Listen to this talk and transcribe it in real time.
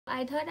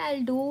I thought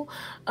I'll do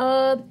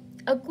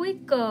a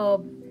quick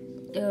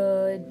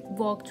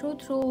walkthrough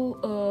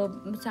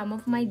through some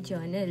of my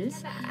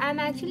journals. I'm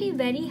actually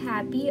very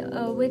happy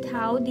with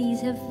how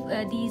these have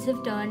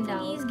turned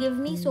out. These give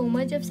me so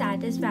much of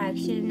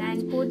satisfaction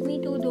and put me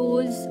to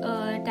those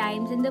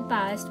times in the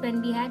past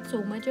when we had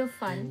so much of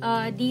fun.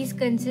 These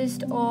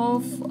consist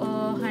of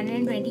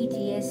 120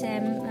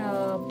 GSM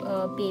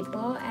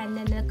paper, and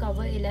then the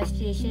cover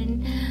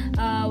illustration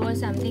was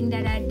something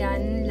that I'd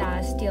done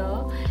last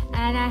year,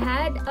 and I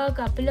had a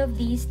couple of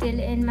these still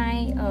in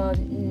my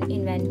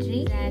inventory.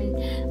 And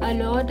a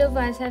lot of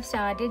us have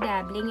started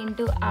dabbling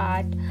into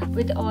art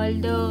with all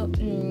the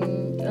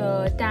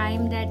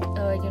time that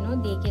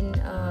they can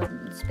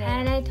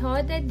spend, and I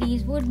thought that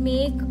these would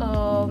make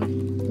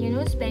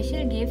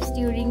special gifts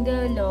during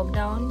the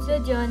lockdown. The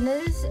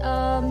journals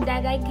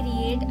that I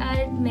create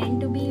are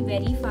meant to be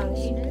very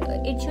functional.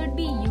 It should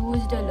be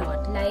used a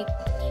lot. Like,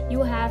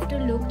 you have to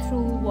look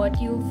through what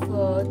you've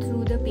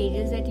through the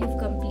pages that you've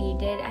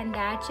completed, and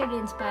that should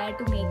inspire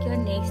to make your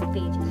next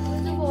page.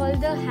 All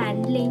the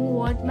handling,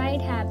 what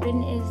might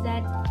happen is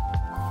that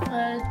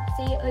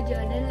say a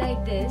journal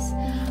like this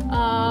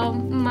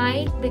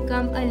might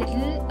become a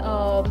little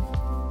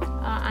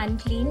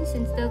unclean,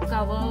 since the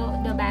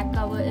back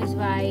cover is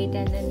white,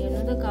 and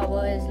then the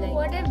cover is like.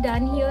 What I've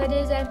done here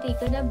is I've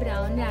taken a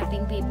brown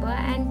wrapping paper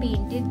and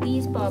painted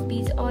these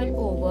poppies all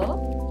over,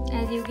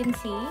 as you can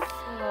see.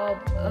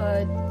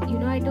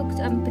 I took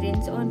some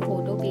prints on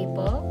photo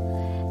paper,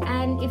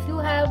 and if you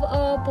have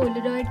a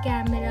Polaroid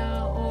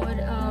camera or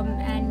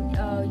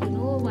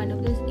one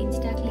of those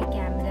Instaclick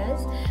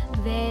cameras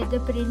where the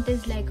print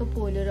is like a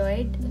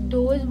Polaroid,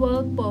 those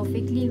work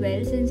perfectly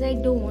well. Since I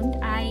don't,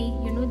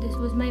 this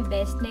was my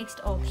best next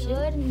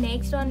option.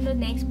 Next, on the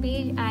next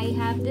page, I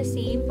have the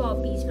same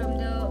poppies from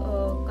the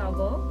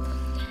cover,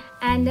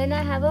 and then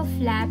I have a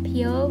flap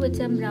here with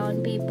some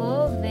brown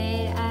paper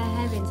where I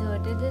have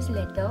inserted this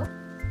letter.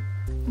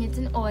 It's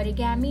an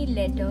origami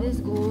letter. This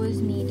goes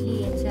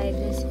neatly inside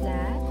this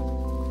flap.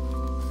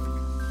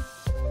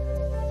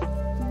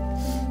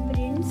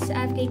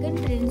 I've taken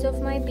prints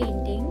of my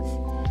paintings,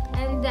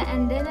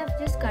 and then I've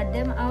just cut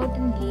them out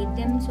and laid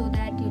them so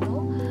that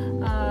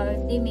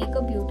they make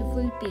a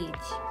beautiful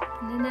page.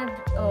 And then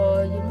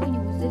I've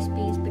used the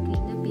space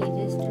between the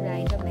pages to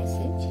write a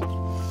message.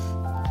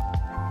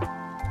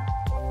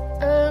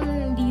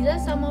 These are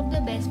some of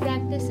the best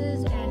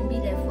practices and be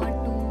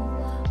referred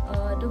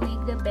to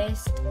make the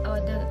best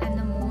and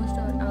the most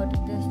out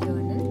of this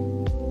journal.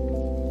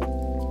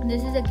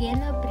 This is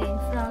again a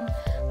print from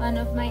one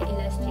of my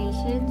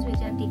illustrations, which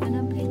I've taken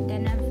a print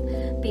and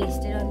I've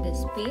pasted on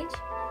this page.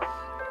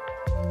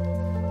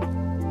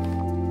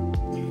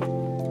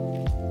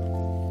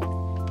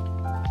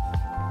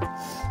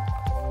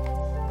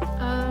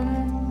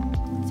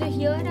 So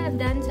here I've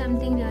done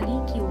something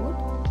really cute.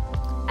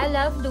 I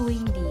love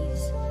doing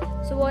these.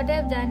 So what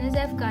I've done is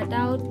I've cut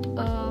out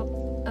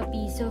a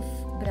piece of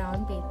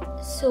brown paper.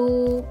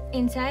 So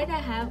inside I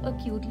have a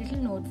cute little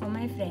note for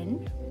my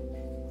friend.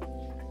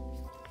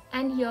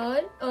 And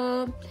here,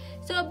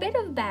 so a bit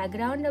of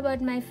background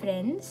about my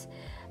friends.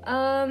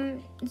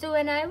 So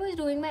when I was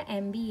doing my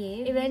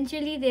MBA,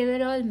 eventually they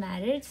were all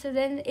married. So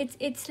then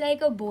it's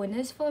like a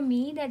bonus for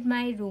me that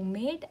my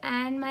roommate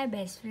and my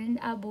best friend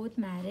are both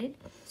married.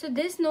 So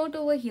this note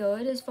over here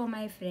is for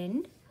my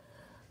friend.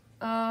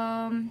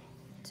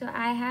 So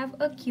I have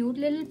a cute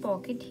little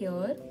pocket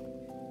here.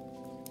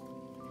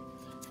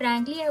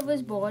 Frankly, I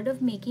was bored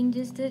of making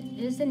just the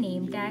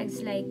name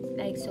tags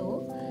like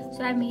so.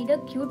 So I made a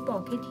cute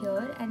pocket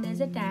here, and there's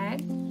a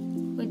tag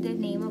with the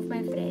name of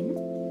my friend,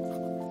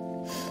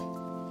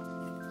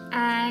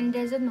 and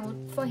there's a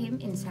note for him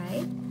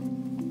inside.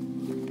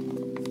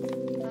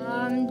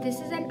 This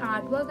is an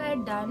artwork I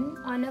had done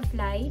on a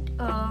flight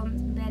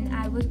when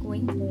I was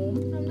going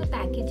home from the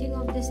packaging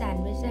of the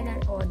sandwich that I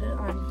ordered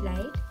on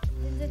flight.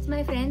 Since it's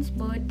my friend's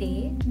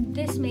birthday,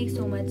 this makes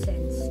so much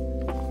sense.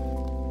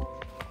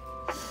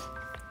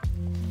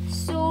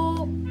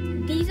 So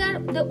these are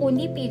the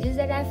only pages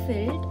that I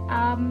filled.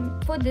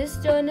 For this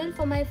journal,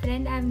 for my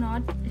friend, I have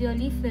not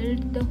really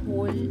filled the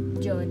whole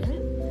journal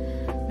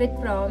with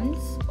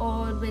prompts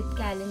or with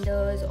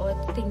calendars or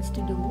things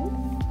to do.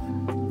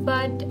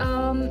 But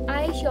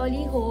I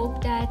surely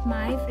hope that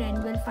my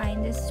friend will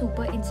find this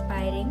super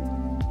inspiring,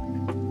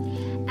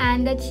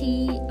 and that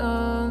she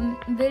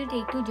will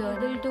take to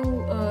journal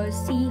to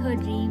see her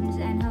dreams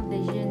and her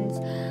visions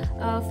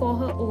for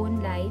her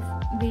own life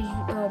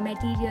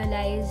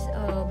materialize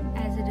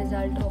as a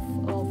result of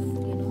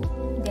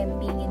them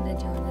being in the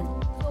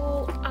journal.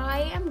 So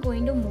I am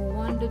going to move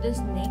on to this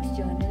next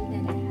journal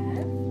that I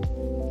have.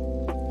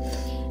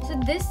 So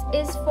this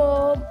is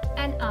for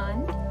an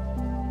aunt.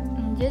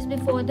 Just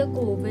before the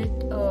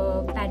COVID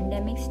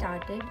pandemic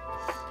started,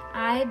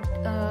 I had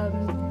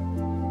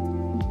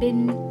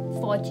been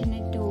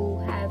fortunate to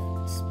have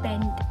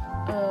spent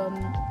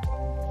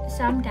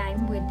some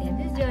time with them.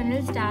 This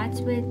journal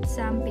starts with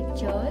some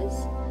pictures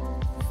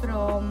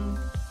from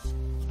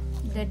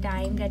the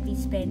time that we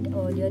spent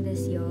earlier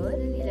this year.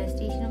 An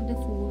illustration of the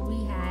food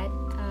we had,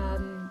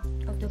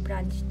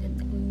 brunch, the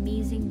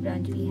amazing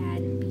brunch we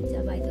had in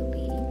Pizza by the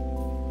Way.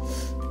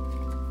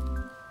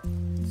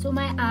 So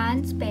my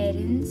aunt's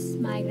parents,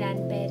 my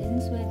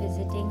grandparents were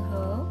visiting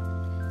her.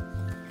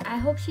 I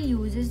hope she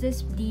uses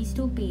these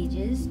 2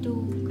 pages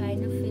to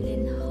kind of fill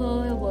in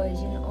her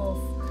version of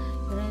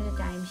the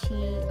time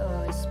she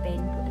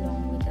spent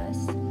along with us.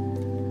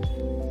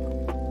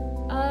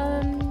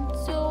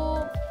 So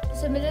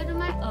similar to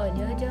my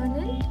earlier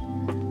journal,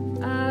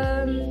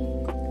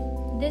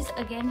 this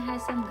again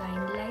has some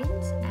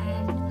guidelines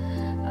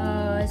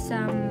and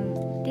some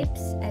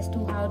tips as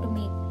to how to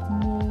make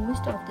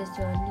most of this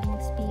journaling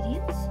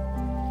experience.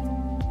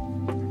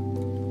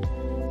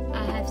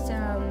 I have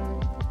some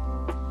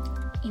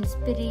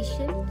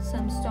inspiration,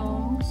 some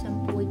songs,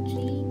 some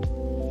poetry,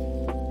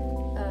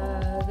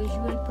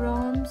 visual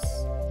prompts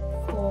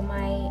for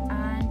my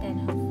aunt and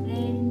her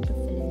friend to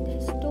fill in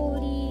their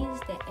stories,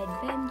 their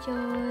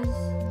adventures.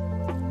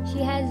 She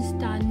has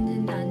tons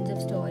and tons of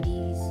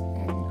stories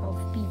and of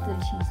people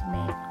she's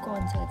met,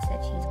 concerts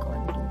that she's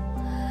gone to,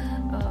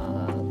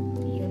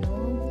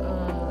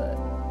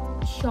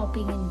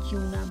 shopping in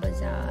Juna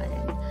Bazaar,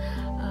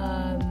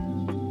 and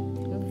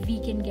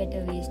weekend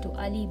getaways to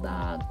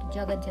Alibag, to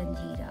Jagat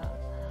Janjira.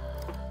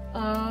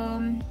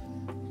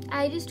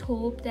 I just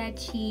hope that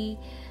she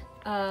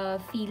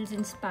feels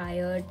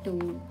inspired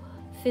to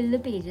fill the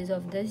pages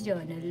of this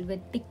journal with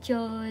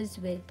pictures,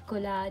 with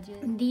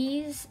collages.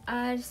 These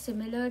are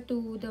similar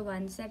to the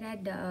ones that I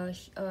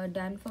had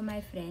done for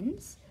my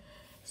friends.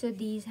 So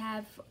these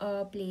have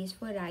a place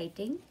for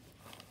writing,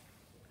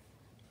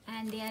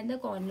 and they are in the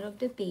corner of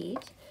the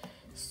page.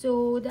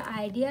 So the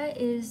idea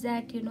is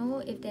that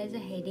if there's a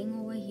heading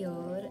over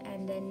here,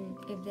 and then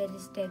if there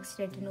is text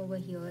written over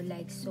here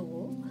like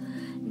so,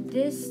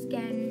 this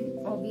can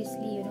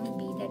obviously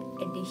be that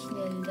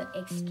additional, the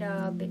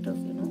extra bit of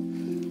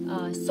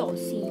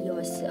saucy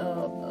or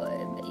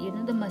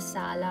the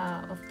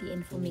masala of the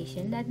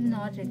information that is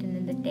not written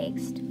in the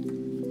text.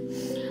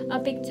 A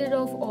picture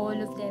of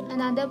all of them.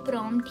 Another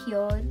prompt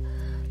here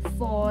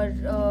for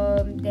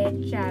their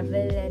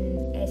travel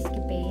and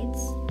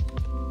escapades.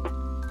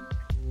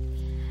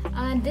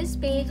 This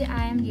page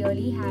I am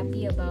really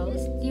happy about.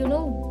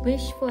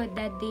 Wish for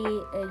that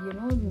they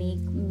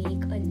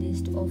make a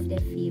list of their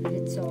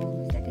favorite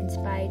songs, that in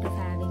spite of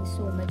having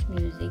so much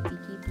music, we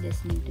keep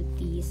listening to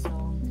these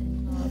songs.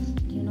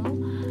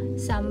 And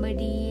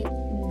somebody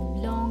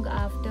long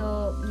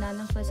after none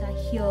of us are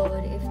here,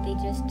 if they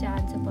just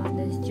chance upon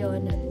this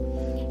journal,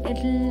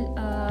 it'll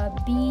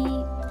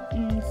be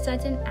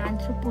such an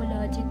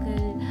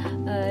anthropological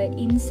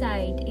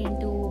insight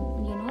into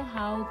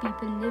how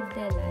people live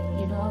their life,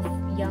 of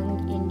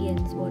young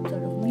Indians, what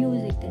sort of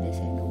music they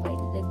listen to, where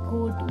do they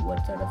go to,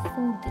 what sort of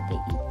food did they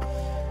eat.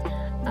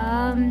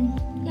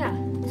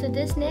 So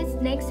this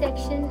next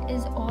section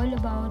is all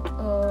about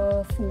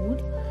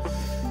food,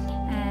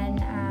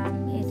 and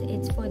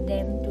it's for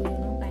them to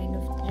kind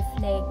of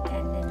reflect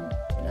and then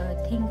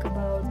think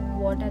about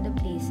what are the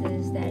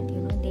places that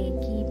they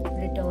keep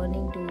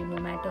returning to, no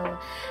matter,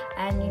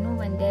 and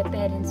when their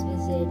parents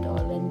visit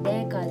or when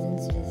their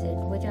cousins visit,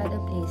 which are the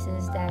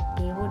places that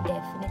they would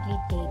definitely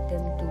take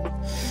them to.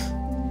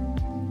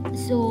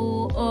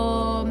 So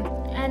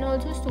and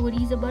also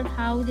stories about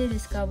how they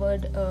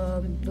discovered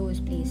those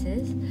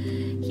places.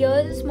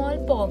 Here's a small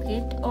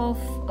pocket of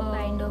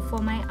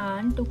for my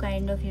aunt to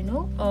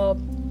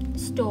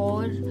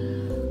store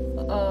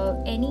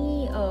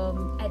any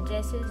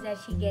addresses that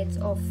she gets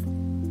of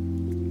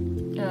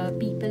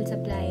people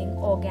supplying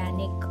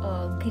organic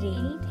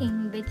grain,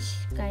 anything which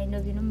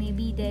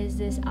maybe there's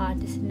this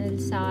artisanal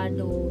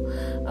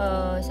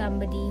sourdough,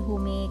 somebody who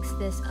makes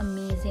this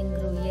amazing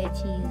Gruyere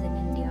cheese in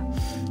India,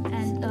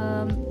 and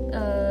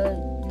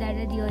that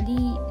are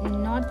really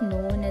not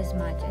known as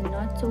much and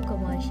not so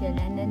commercial.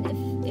 And then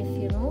if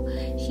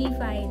she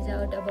finds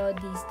out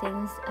about these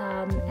things,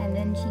 and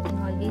then she can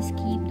always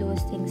keep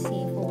those things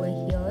safe over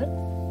here.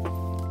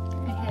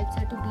 It helps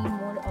her to be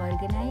more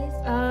organized.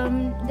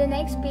 The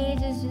next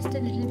page is just a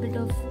little bit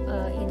of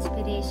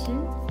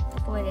inspiration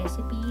for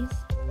recipes.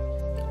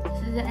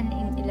 This is an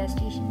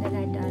illustration that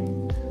I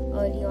done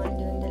early on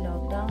during the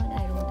lockdown.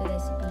 I wrote the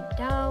recipe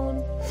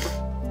down.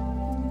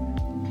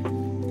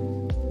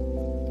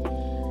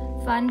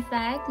 Fun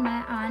fact,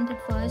 my aunt at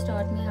first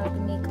taught me how to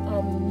make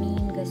a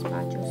mean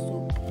gazpacho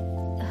soup.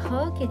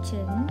 Her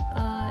kitchen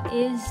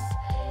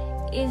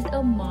is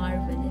a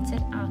marvel. It's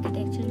an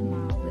architectural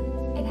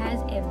marvel. It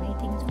has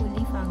everything, it's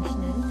fully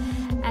functional,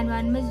 and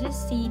one must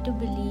just see to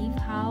believe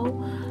how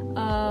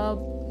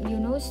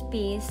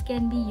space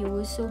can be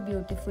used so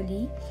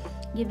beautifully,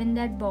 given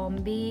that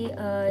Bombay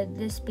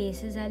the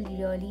spaces are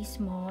really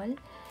small.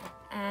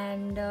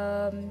 And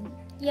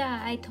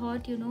I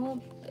thought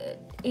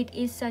it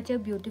is such a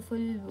beautiful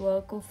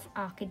work of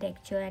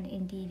architecture and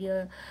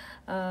interior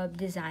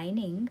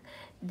designing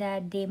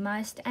that they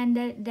must, and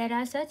there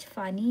are such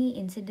funny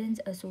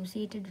incidents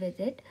associated with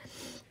it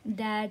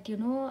that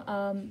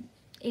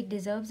it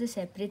deserves a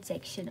separate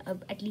section,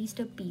 at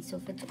least a piece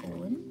of its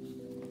own.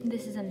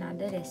 This is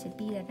another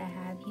recipe that I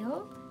have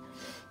here.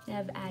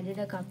 I've added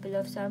a couple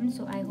of some,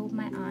 so I hope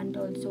my aunt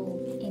also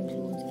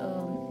includes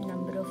a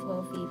number of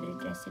her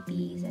favorite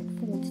recipes and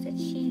foods that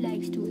she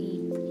likes to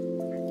eat,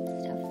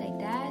 stuff like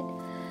that.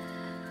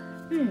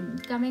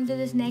 Coming to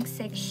this next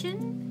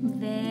section,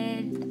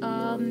 where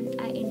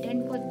I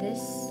intend for this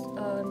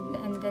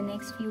and the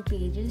next few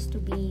pages to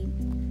be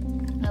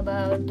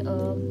about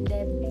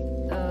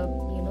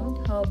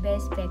her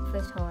best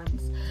breakfast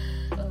haunts.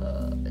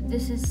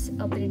 This is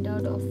a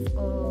printout of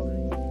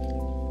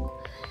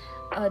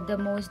the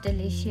most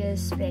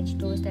delicious French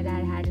toast that I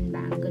had in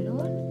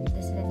Bangalore.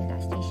 This is an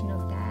illustration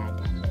of that,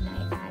 and then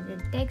I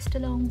added text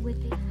along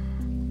with it.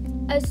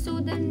 So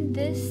then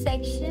this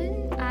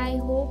section, I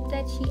hope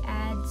that she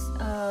adds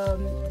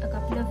a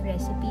couple of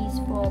recipes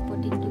for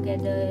putting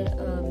together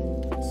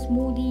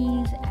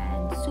smoothies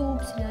and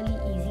soups, really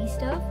easy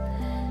stuff.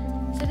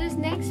 So this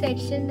next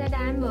section that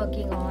I'm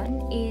working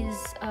on is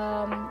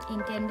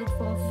intended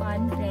for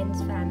fun,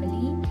 friends,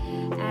 family,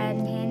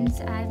 and hence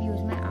I've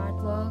used my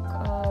artwork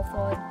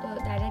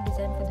that I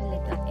designed for the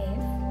letter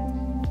F,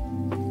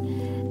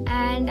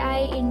 and I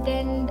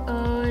intend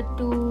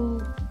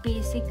to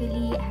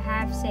basically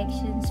have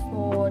sections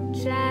for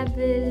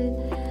travel.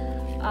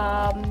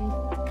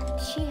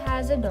 She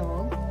has a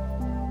dog,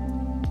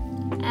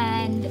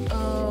 and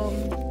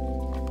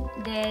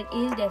there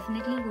is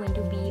definitely going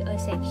to be a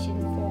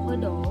section for her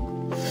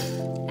dog,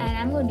 and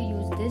I'm going to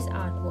use this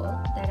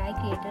artwork that I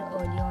created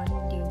early on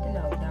during the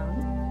lockdown.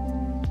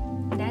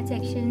 In that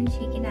section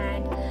she can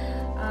add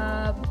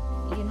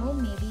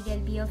maybe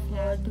there'll be a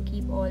flower to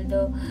keep all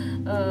the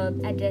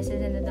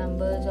addresses and the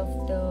numbers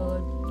of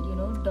the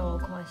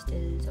dog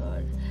hostels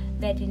or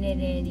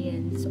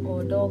veterinarians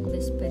or dog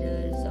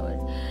whisperers, or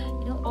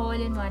all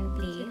in one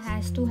place. It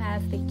has to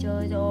have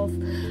pictures of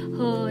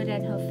her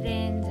and her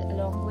friends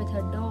along with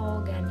her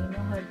dog, and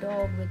her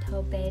dog with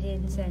her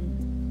parents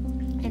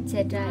and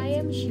etc. I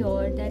am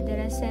sure that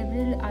there are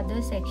several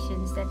other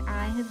sections that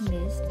I have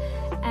missed,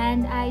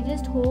 and I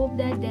just hope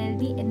that there'll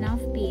be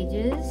enough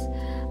pages.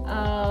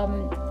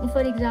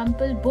 For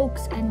example,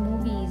 books and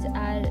movies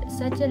are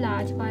such a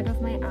large part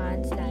of my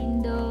aunt's life.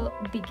 I'm the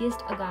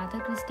biggest Agatha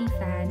Christie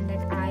fan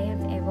that I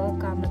have ever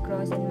come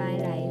across in my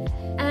life,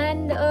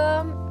 and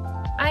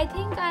I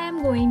think I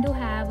am going to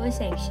have a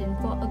section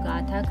for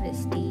Agatha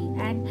Christie.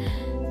 And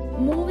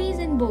movies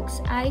and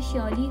books, I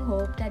surely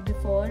hope that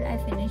before I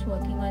finish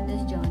working on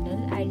this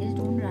journal, I just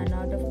don't run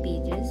out of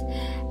pages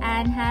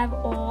and have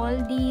all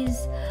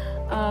these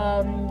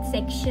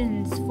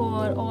sections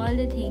for all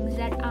the things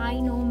that I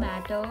know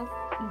matter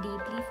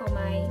deeply for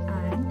my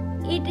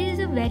aunt. It is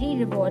a very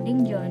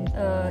rewarding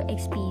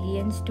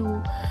experience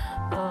to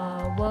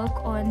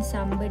work on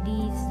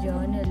somebody's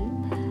journal,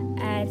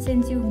 and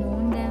since you've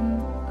known them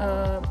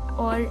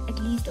or at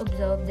least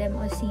observed them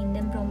or seen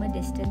them from a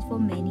distance for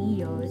many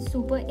years.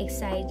 Super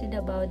excited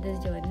about this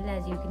journal,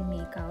 as you can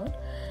make out,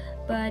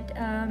 but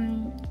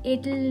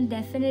it'll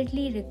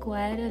definitely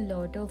require a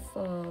lot of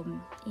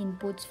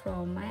inputs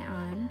from my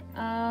aunt.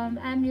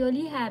 I'm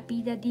really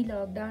happy that the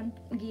lockdown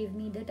gave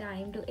me the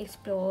time to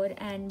explore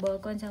and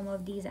work on some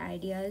of these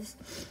ideas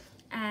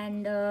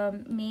and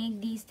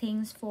make these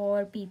things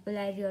for people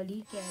I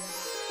really care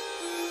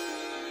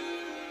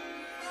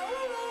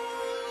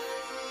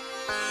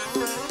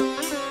about.